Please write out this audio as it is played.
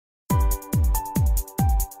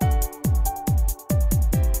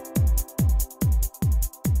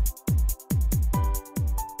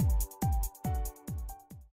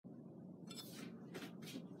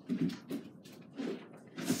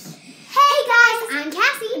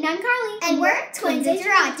I'm Carly. And we're Twins of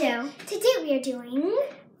Toronto. Today we are doing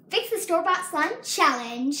Fix the Store-Bought Slime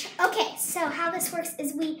Challenge. Okay, so how this works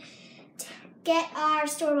is we get our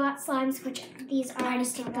store-bought slimes, which these are,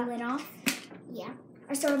 to take the lid off. Yeah,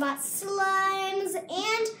 our store-bought slimes,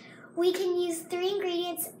 and we can use 3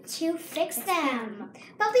 ingredients to fix them.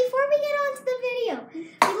 But before we get on to the video,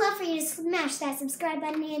 we'd love for you to smash that subscribe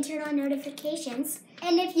button and turn on notifications.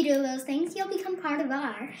 And if you do those things, you'll become part of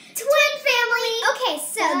our twin family. Okay,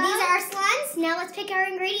 so these are our slimes. Now let's pick our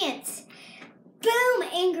ingredients. Boom,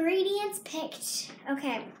 ingredients picked.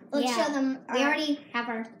 Okay, let's show them. We already have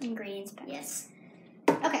our ingredients picked. Yes.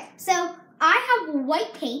 Okay, so I have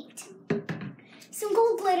white paint, some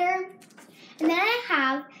gold glitter, and then I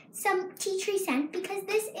have some tea tree scent because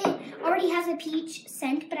it already has a peach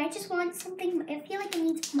scent, but I just want something, I feel like it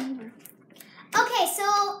needs more. Okay, so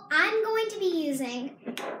I'm going to be using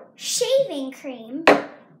shaving cream,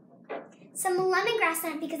 some lemongrass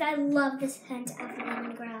scent because I love the scent of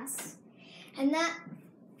lemongrass, and that,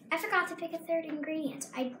 I forgot to pick a third ingredient.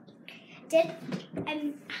 I did,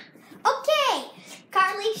 okay,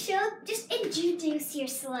 Carly, just introduce your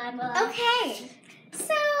slime. Okay,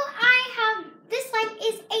 so I have, this slime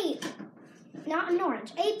is not an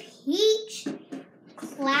orange, a peach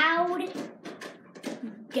cloud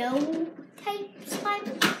dough type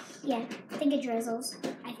slime. Yeah, I think it drizzles,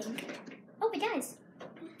 I think. Oh, it does.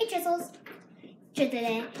 It drizzles.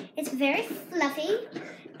 It's very fluffy,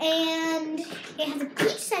 and it has a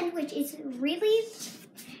peach scent, which is really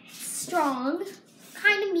strong,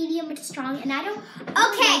 kind of medium, but strong, and I don't...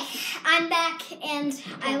 Okay, I'm back, and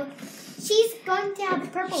she's going to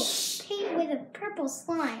have purple paint with a purple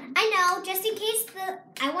slime. I know, just in case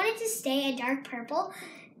I want it to stay a dark purple,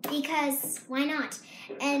 because why not?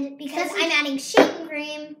 And because I'm adding shaving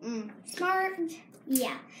cream. Smart.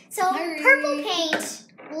 Yeah. So purple paint,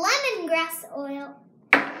 lemongrass oil,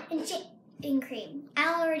 and shaving cream.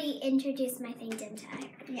 I already introduced my thing, didn't I?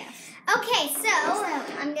 Yes. Okay, so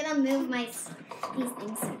I'm gonna move these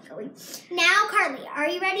things going. Now, Carly, are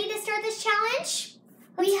you ready to start this challenge?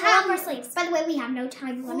 We have our sleeves. By the way, we have no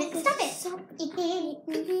time limit. Stop it. Okay.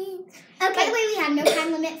 By the way, we have no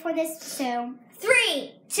time limit for this. So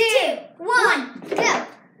 3, 2, 1, go.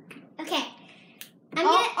 Okay. All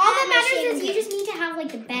that matters is you just need to have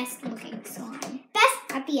like the best looking slime. Best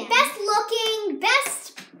at the end. Best looking,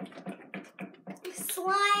 best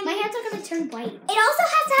slime. My hands are gonna turn white. It also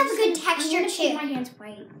has to have a good texture too. My hands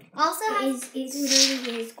white. Also it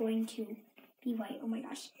literally is going to be white. Oh my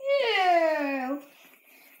gosh. Ew.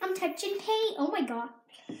 I'm touching paint. Oh my god.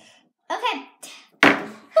 Okay.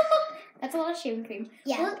 That's a lot of shaving cream.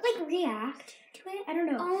 Yeah. Will it like react to it? I don't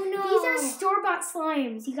know. Oh no. These are store-bought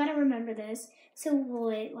slimes. You gotta remember this. So will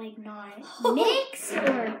it like not mix,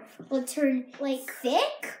 or will it turn like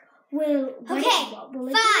thick? Will it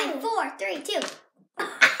 5, 4, 3, 2.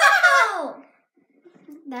 Oh!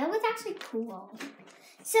 That was actually cool.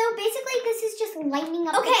 So basically, this is just lightening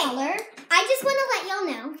up the color. I just want to let y'all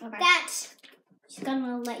know that she's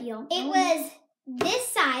gonna let y'all know. It was this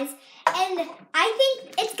size, and I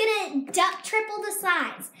think it's gonna triple the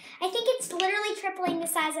size. I think it's literally tripling the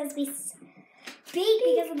size as we speak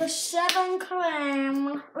because of the shaving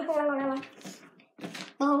cream. Because I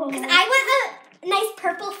want a nice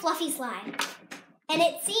purple fluffy slime, and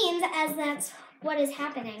it seems as that's what is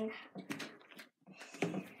happening.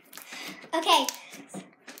 Okay.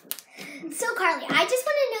 So, Carly, I just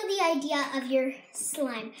want to know the idea of your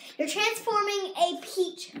slime. You're transforming a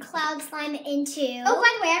peach cloud slime into... Oh,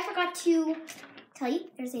 by the way, I forgot to tell you,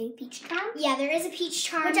 there's a peach charm. Yeah, there is a peach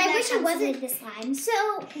charm. Which I wish it wasn't this slime. So,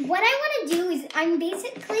 what I want to do is, I'm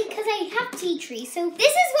basically, because I have tea tree, so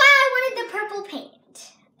this is why I wanted the purple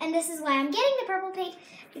paint. And this is why I'm getting the purple paint,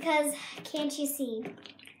 because, can't you see?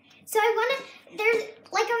 So, I want to, there's,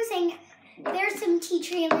 like I was saying, there's some tea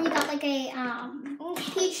tree, and then you got like a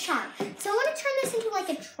peach charm. So I want to turn this into like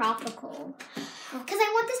a tropical, because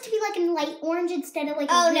I want this to be like a light orange instead of like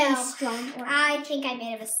a really strong orange. I think I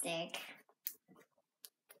made a mistake.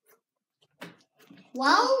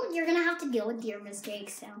 Well, you're gonna have to deal with your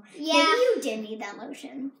mistakes. So yeah, maybe you did need that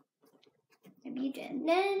lotion. Maybe you did.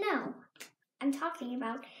 No. I'm talking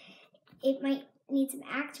about it might need some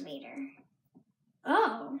activator.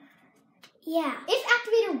 Oh. Yeah. If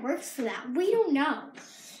activator works for that, we don't know.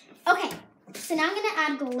 Okay, so now I'm going to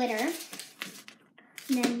add glitter.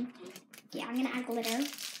 And then, yeah, I'm going to add glitter.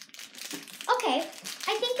 Okay,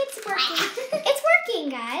 I think it's working. It's working,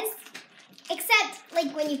 guys. Except,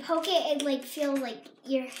 like, when you poke it, it, like, feels like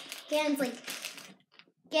your hands, like,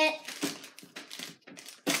 it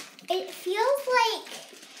feels like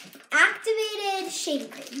activated shaving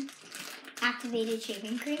cream. Activated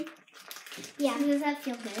shaving cream? Yeah. Does that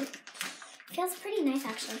feel good? Feels pretty nice,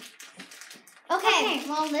 actually. Okay.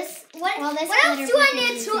 Well, what glitter else do I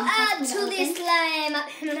need is to add to impossible to this slime?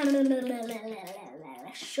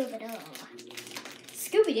 Shove it all.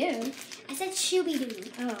 Scooby-Doo. I said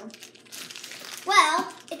shooby-doo. Oh.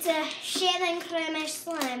 Well, it's a shaving creme-ish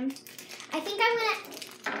slime. I think I'm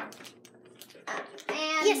gonna.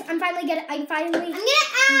 And Yes, I'm finally. I'm gonna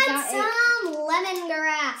add some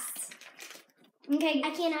lemongrass. Okay. I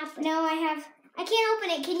can't open it. No, I can't open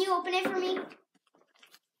it. Can you open it for me?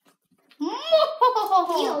 Can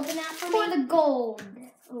you open that for Pour me? the gold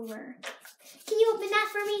over. Can you open that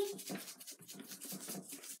for me?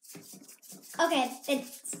 Okay,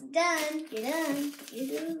 it's done. You're done.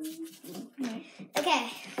 You're done. Right. Okay.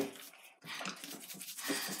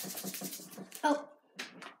 Oh.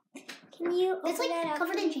 Can you open It's like that up?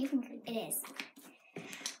 covered in shaving cream. It is.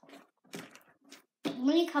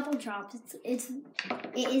 Only a couple drops. It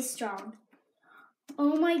is strong.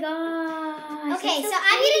 Oh my gosh. Okay, that's so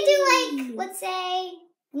I'm gonna do pretty. like, let's say,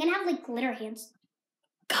 I'm gonna have like glitter hands.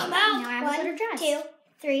 come out. Now I have a 1, glitter dress. 2,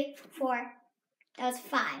 3, 4. That was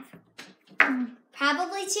 5.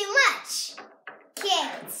 Probably too much.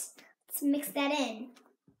 Kids, let's mix that in.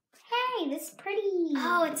 Hey, this is pretty.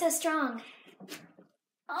 Oh, it's so strong.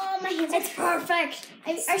 Oh, my hands. It's perfect.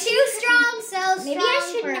 It's Are too strong, so strong. Maybe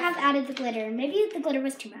I shouldn't for- have added the glitter. Maybe the glitter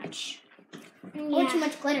was too much. Yeah. Or too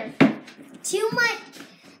much glitter. Too much.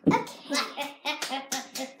 Okay.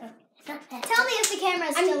 Tell me if the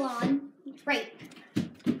camera's still on. Right.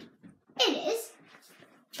 It is.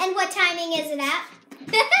 And what timing is it at?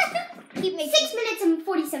 Keep making 6 minutes and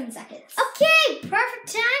 47 seconds. Okay,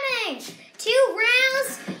 perfect timing. 2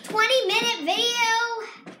 rounds, 20-minute video.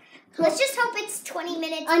 Let's just hope it's 20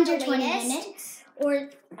 minutes. Under at the 20 latest. minutes. Or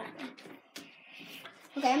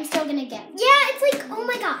Okay, I'm still gonna get. yeah, it's like, oh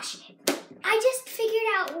my gosh. I just figured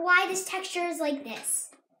out why this texture is like this.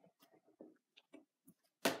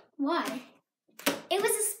 Why? It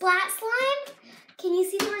was a splat slime. Can you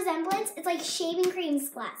see the resemblance? It's like shaving cream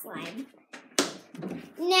splat slime.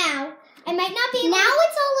 Now, I might not be able Now to...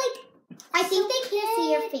 it's all like. I think they can't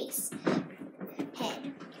see your face.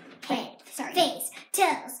 Head, Sorry. face,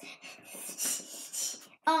 toes,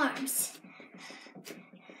 arms.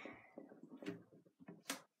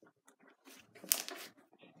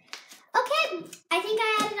 Okay, I think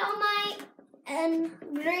I added all my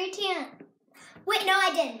ingredient. Wait, no,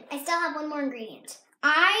 I didn't. I still have one more ingredient.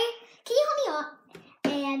 Can you help me out?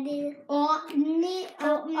 And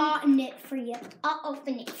Open it for you. I'll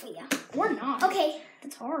open it for you. Or not. Okay.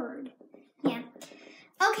 It's hard. Yeah.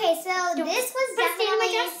 Okay, so this was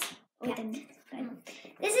definitely. Open.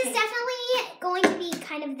 This is definitely going to be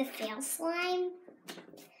kind of the fail slime.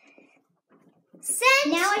 Scent.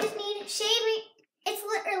 Now I just need shaving. It's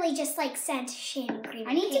literally just like scent shaving cream.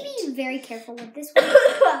 I need paint. to be very careful with this one.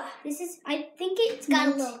 This is. I think it's got a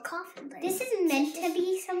meant- little cough. This is meant to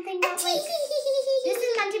be something that like. This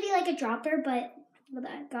is meant to be like a dropper, but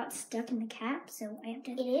that got stuck in the cap, so I have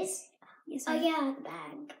to. It is. Yes, Oh I yeah, the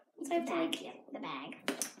bag. So I have to like. Yeah, the bag.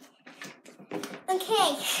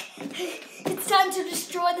 Okay, it's time to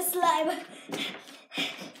destroy the slime.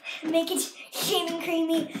 Make it shaving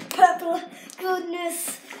creamy, purple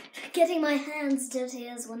goodness. Getting my hands dirty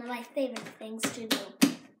is one of my favorite things to do.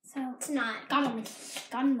 So It's not. got on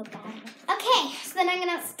the bottom. Okay, so then I'm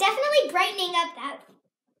gonna. It's definitely brightening up that.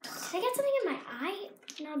 Did I get something in my eye?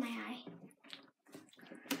 Not my eye.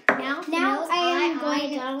 Now Now nose, I am eye,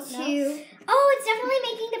 going don't to. know. Oh, it's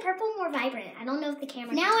definitely making the purple more vibrant. I don't know if the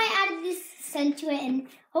camera. Now I added this scent to it, and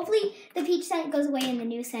hopefully the peach scent goes away and the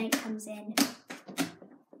new scent comes in.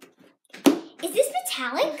 Is this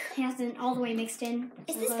metallic? It hasn't all the way mixed in.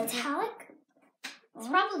 Is this metallic? It's Oh.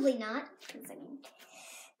 probably not. 'Cause, I mean,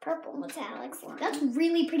 purple metallic slime. That's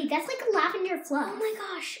really pretty. That's like a lavender fluff. Oh my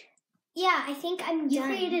gosh. Yeah, I think I'm You done.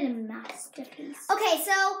 created a masterpiece. Okay,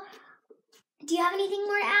 so do you have anything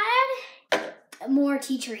more to add? More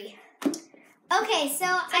tea tree. Okay, so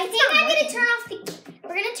I it's think not I'm gonna working. turn off the.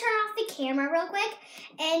 We're gonna turn off the camera real quick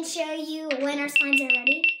and show you when our slimes are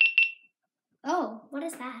ready. Oh, What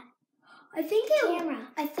is that? I think Camera.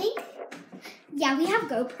 I think. Yeah, we have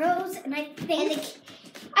GoPros, and I think. And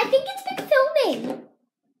I think it's been filming.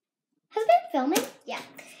 Has it been filming? Yeah,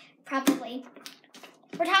 probably.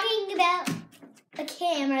 We're talking about a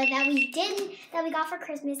camera that we got for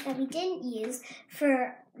Christmas that we didn't use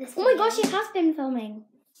for this. Oh my video. gosh, it has been filming.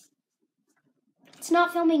 It's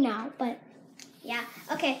not filming now, but Yeah.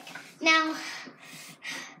 Okay. Now,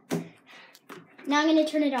 now I'm gonna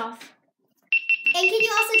turn it off. and can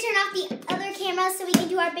you also turn off the other camera so we can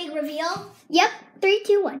do our big reveal? Yep, 3,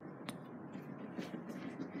 2, 1.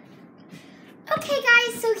 Okay,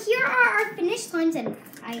 guys. So here are our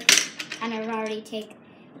slimes, and I've already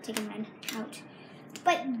taken mine out.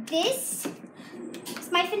 But this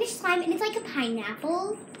is my finished slime, and it's like a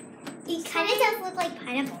pineapple. It kind of does look like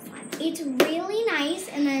pineapple slime. It's really nice.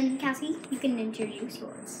 And then, Cassie, you can introduce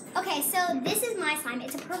yours. Okay, so this is my slime.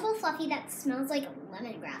 It's a purple fluffy that smells like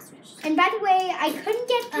lemongrass. And by the way, I couldn't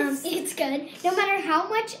get this. It's good. No matter how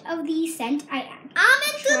much of the scent I add. I'm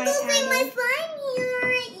introducing my slime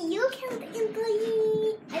here. You killed the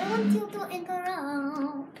employee. I don't want to do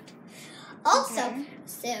emperor. Also,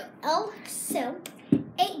 Okay.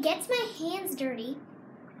 it gets my hands dirty.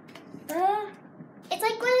 It's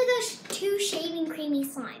like one of those 2 shaving creamy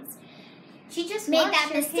slimes. She just made washed that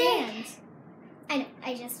her mistake. hands. I know.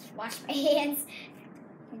 I just washed my hands.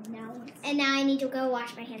 And now I need to go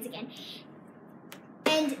wash my hands again.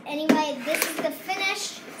 And anyway, this is the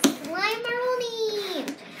finished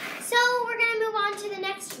Slimeroni. So we're going to move on to the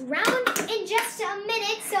next round in just a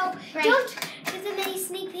minute. So don't give them any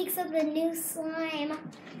sneak peeks of the new slime.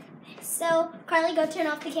 So Carly, go turn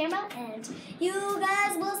off the camera and you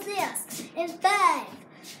guys will see us in 5,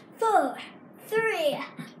 4, 3,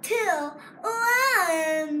 2,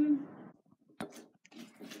 1.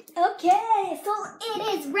 Okay, so it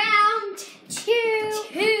is round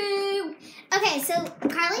 2. Okay, so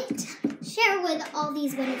Carly, share with all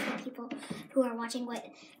these wonderful people who are watching what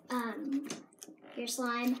your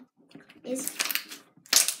slime is.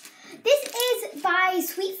 This is by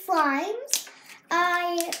Sweet Slimes.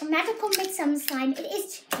 Magical Mix Some Slime. It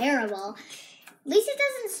is terrible. At least it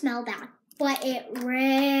doesn't smell bad, but it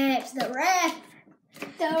rips.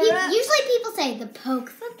 Usually people say the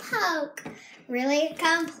poke. Really?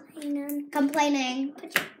 Complaining.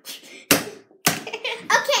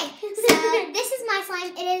 Okay, so this is my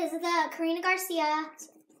slime. It is the Karina Garcia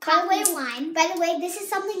line. By the way, this is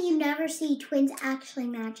something you never see twins actually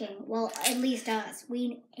matching. Well, at least us.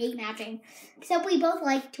 We hate matching. Except we both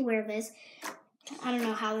like to wear this. I don't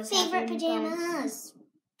know how this Favorite happened, pajamas.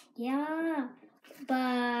 Yeah.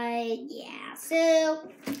 But, yeah. So,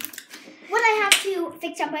 what I have to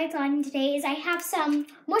fix up my slime today is I have some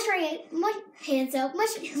hand soap.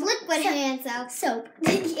 Liquid hand soap.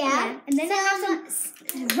 Yeah. And then I have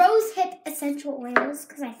some rose hip essential oils,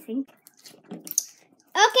 because I think.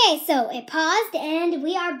 Okay, so it paused and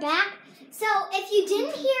we are back. So if you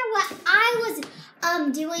didn't hear what I was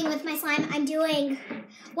doing with my slime, I'm doing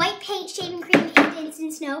white paint, shaving cream, and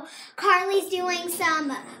instant snow. Carly's doing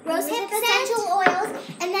some rose hip essential oils,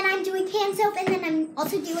 and then I'm doing hand soap, and then I'm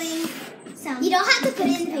also doing some. You don't have to put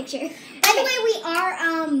it in the picture. By the way,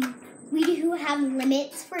 we do have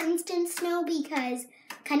limits for instant snow because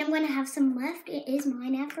kind of want to have some left. It is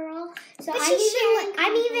mine after all. So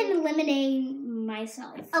I'm even eliminating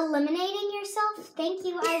myself. Eliminating yourself? Thank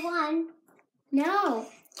you, I won. No.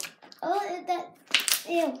 Oh,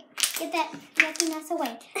 ew. Get that yucky mess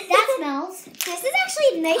away. That smells. This is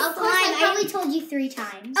actually nice slime. I probably told you 3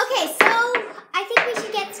 times. Okay, so I think we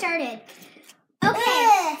should get started.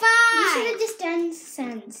 Okay, 5. You should have just done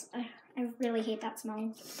scents. I really hate that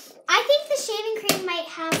smell. I think the shaving cream might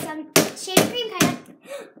have some shaving cream kind of.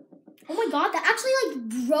 Oh my god, that actually like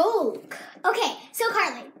broke. Okay, so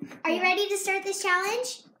Carly, are you ready to start this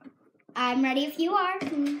challenge? I'm ready if you are.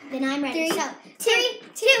 Then I'm ready. 3, so 3,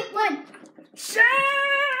 2, 1.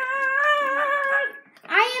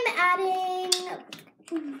 I am adding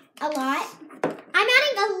a lot. I'm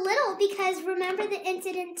adding a little because remember the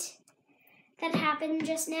incident that happened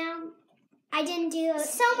just now? I didn't do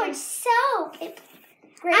so much soap. I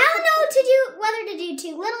don't know whether to do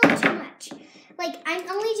too little or too much. Like, I'm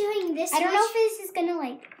only doing this I don't much. know if this is going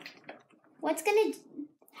to, what's going to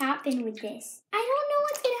happen with this? I don't know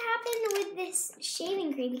what's going to happen with this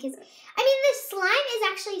shaving cream because, the slime is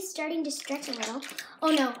actually starting to stretch a little.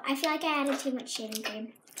 Oh, no. I feel like I added too much shaving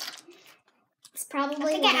cream. It's probably I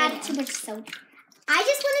think I added too much soap. I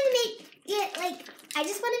just wanted to make it, I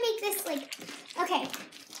just want to make this, okay.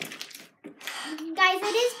 Guys,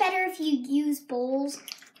 it is better if you use bowls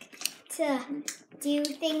to do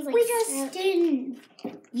things like we just didn't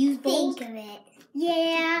use bowls. Think of it.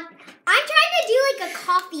 Yeah. I'm trying to do a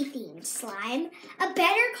coffee-themed slime. A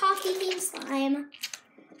better coffee-themed slime.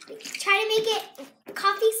 Try to make it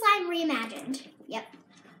coffee slime reimagined. Yep.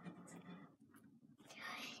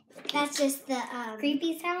 That's just the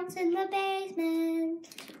creepy sounds in the basement.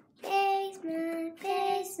 Basement.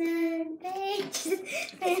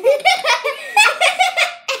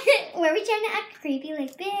 Were we trying to act creepy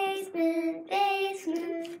like basement?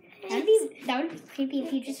 That would be creepy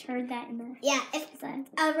if you just heard that in the if a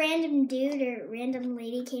random dude or random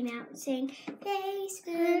lady came out saying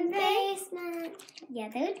basement. Yeah,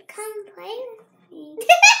 they would come play with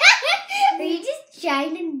Are you just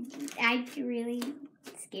trying to act really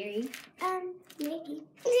scary? Maybe.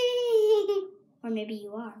 Or maybe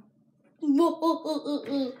you are.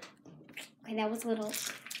 Okay, that was a little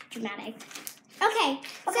dramatic. Okay.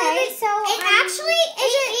 So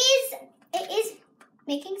it is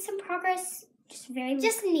making some progress.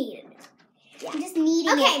 just needed. Yeah. Just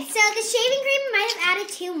needing Okay, it. so the shaving cream might have added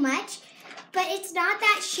too much, but it's not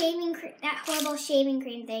that horrible shaving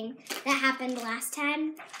cream thing that happened last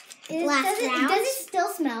time. Does it still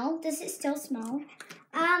smell? Does it still smell?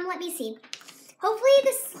 Let me see. Hopefully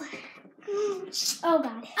this. Oh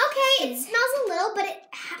God. Okay, it smells a little, but it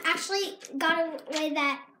actually got away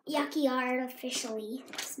that yucky artificially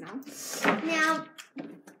smell. Now.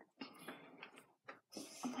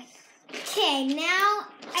 Okay, now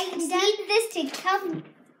I need this to come.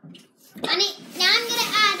 Now I'm gonna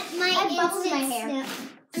add my bubbles in my instant hair. snow.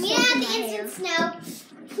 I'm gonna add the instant snow.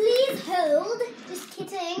 Please hold. Just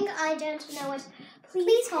kidding. I don't know what.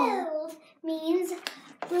 Please hold means.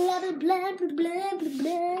 Blah blah blah blah blah blah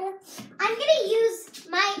blah. I'm gonna use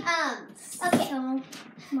my Okay. So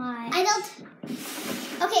my. I don't.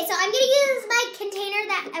 Okay, so I'm gonna use my container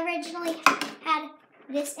that originally had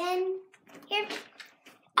this in here.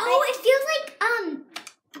 Oh, it feels like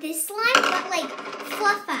this slime, but like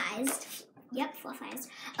fluffized. Yep, fluffized.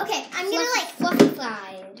 Okay, I'm gonna like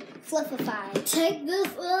fluffified. take this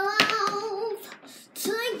off.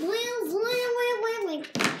 Take this.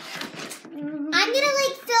 I'm gonna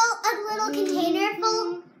like fill a little container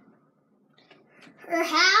full, or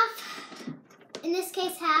half. In this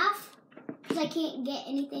case, half, because I can't get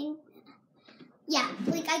anything. Yeah,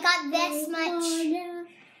 like I got this much.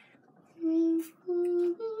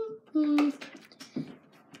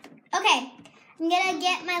 Okay, I'm gonna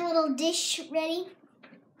get my little dish ready.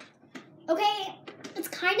 Okay, it's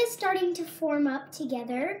kind of starting to form up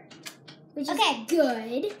together, which is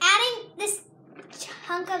good. Adding this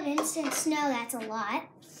chunk of instant snow, that's a lot.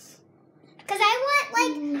 Because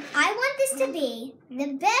I want this to be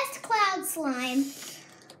the best cloud slime.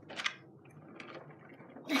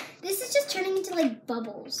 This is just turning into like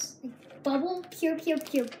bubbles. Like bubble, pure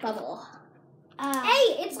bubble.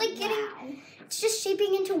 Hey, it's like getting, it's just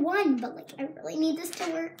shaping into one, but like I really need this to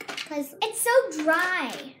work because it's so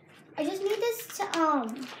dry. I just need this to,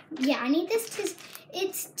 I need this to,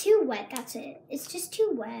 it's too wet, that's it. It's just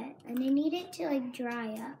too wet, and I need it to like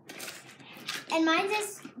dry up. And mine's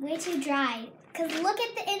just way too dry, because look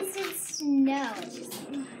at the instant snow. It's just...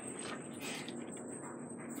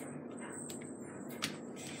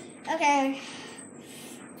 Okay.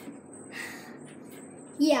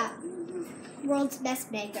 Yeah. World's best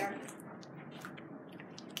maker.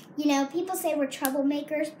 You know, people say we're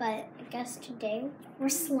troublemakers, but I guess today we're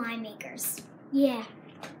slime makers. Yeah.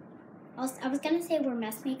 I was gonna say we're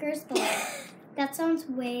mess makers, but like, that sounds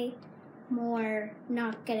way more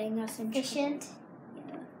not getting us in efficient.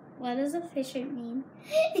 Yeah. What does efficient mean?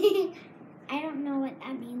 I don't know what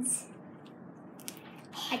that means.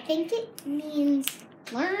 I think it means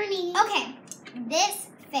learning. Okay, this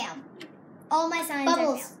failed. All my signs are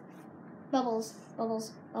failed. Bubbles.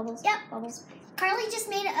 Yep. Bubbles. Carly just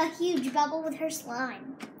made a huge bubble with her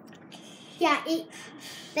slime. Yeah,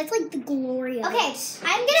 that's like the glory of it. Okay,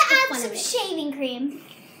 I'm gonna add some shaving cream.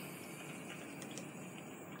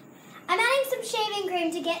 I'm adding some shaving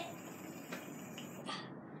cream to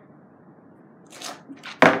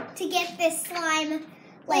get this slime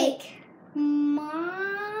like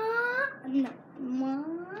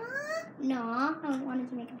No, I wanted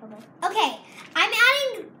to make a bubble. Okay, I'm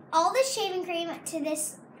adding all the shaving cream to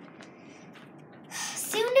this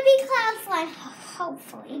soon-to-be cloud slime.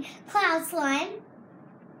 Hopefully, cloud slime.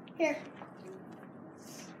 Here.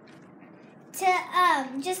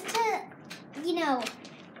 Just to, you know,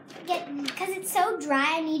 because it's so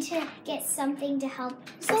dry, I need to get something to help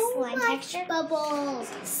the slime texture. Bubbles.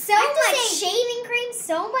 So much shaving cream,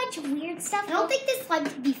 so much weird stuff. I don't think this slime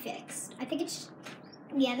can be fixed. I think it's...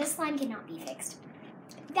 Yeah, this slime cannot be fixed.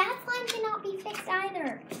 That slime cannot be fixed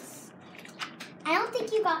either. I don't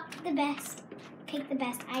think you got the best, picked the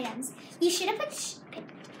best items. You should have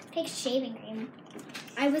picked shaving cream.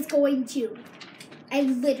 I was going to. I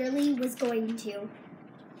literally was going to.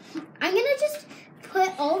 I'm going to just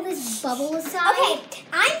put all this bubble aside. Okay,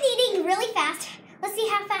 I'm kneading really fast. Let's see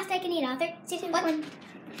how fast I can knead. 3, 2, 1.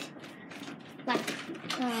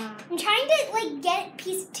 I'm trying to like get it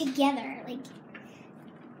pieced together. Like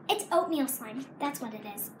it's oatmeal slime. That's what it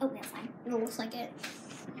is. Oatmeal slime. It looks like it.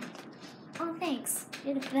 Oh, thanks.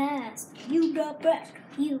 You're the best. You the best.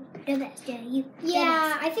 You the best. Yeah, you.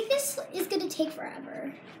 Yeah, I think this is gonna take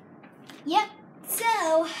forever. Yep. So,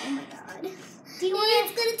 oh my god. Do you want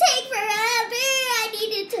It's gonna take forever. I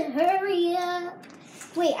need it to hurry up.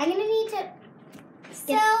 Wait, I'm gonna need to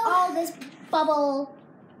get all this bubble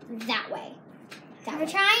that way. We're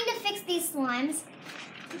trying to fix these slimes.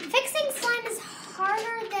 Fixing slime is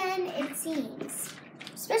harder than it seems.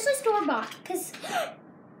 Especially store-bought, because...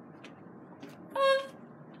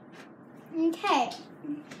 okay.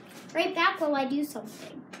 Right back while I do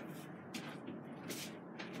something.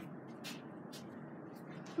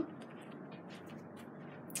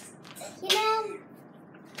 You know,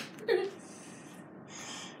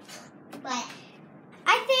 but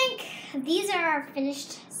I think these are our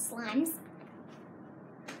finished slimes.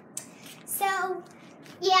 So,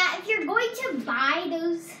 yeah, if you're going to buy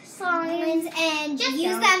those slimes and just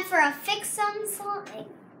use them for a fix-some slime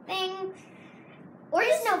thing, or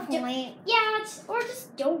just no point. Yeah, or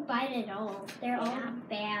just don't buy it at all. They're all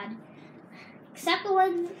bad. Except the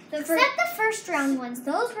ones, the first round ones.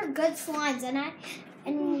 Those were good slimes,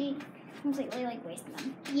 and we completely wasted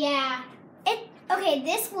them. Yeah. Okay,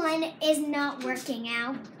 this one is not working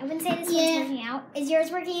out. I wouldn't say this one's working out. Is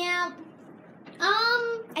yours working out?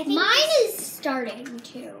 I think mine is starting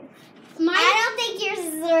to. I don't think yours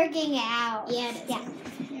is working out. Yeah, it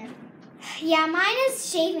is. Yeah, mine is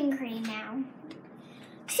shaving cream now.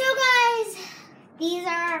 So guys, these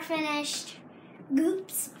are our finished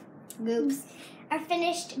goops. Our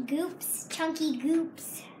finished goops, chunky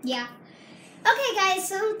goops. Yeah. Okay, guys.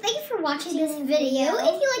 So thank you for watching this video.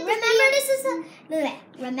 If you like,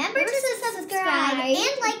 remember to subscribe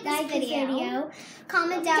and like this video.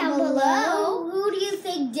 Comment down below. Who do you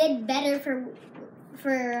think did better for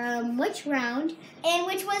which round? And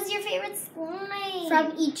which was your favorite slime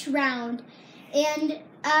from each round? And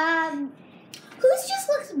whose just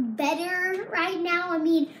looks better right now? I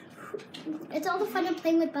mean, it's all the fun of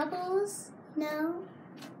playing with bubbles. No.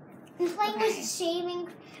 And playing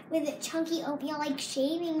with chunky oatmeal like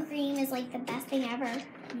shaving cream is like the best thing ever.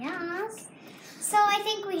 Yes. So I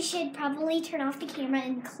think we should probably turn off the camera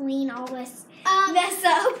and clean all this mess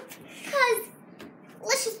up. Because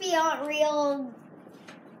let's just be real,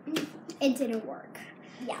 it didn't work.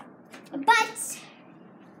 Yeah. But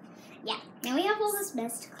yeah, now we have all this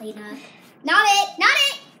mess to clean up. Not it.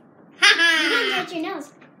 You didn't touch your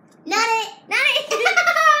nose. Not it.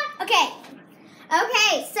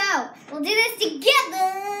 Okay, so we'll do this together.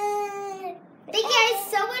 Thank you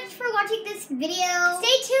guys so much for watching this video.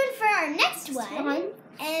 Stay tuned for our next one.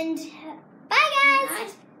 And bye,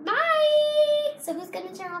 guys. Bye. So who's going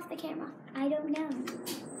to turn off the camera? I don't know.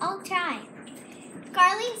 I'll try.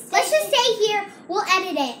 Carly, let's just stay here. We'll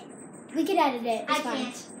edit it. We can edit it. It's fine.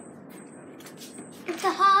 Can't. It's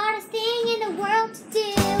the hardest thing in the world to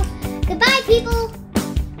do. Goodbye, people.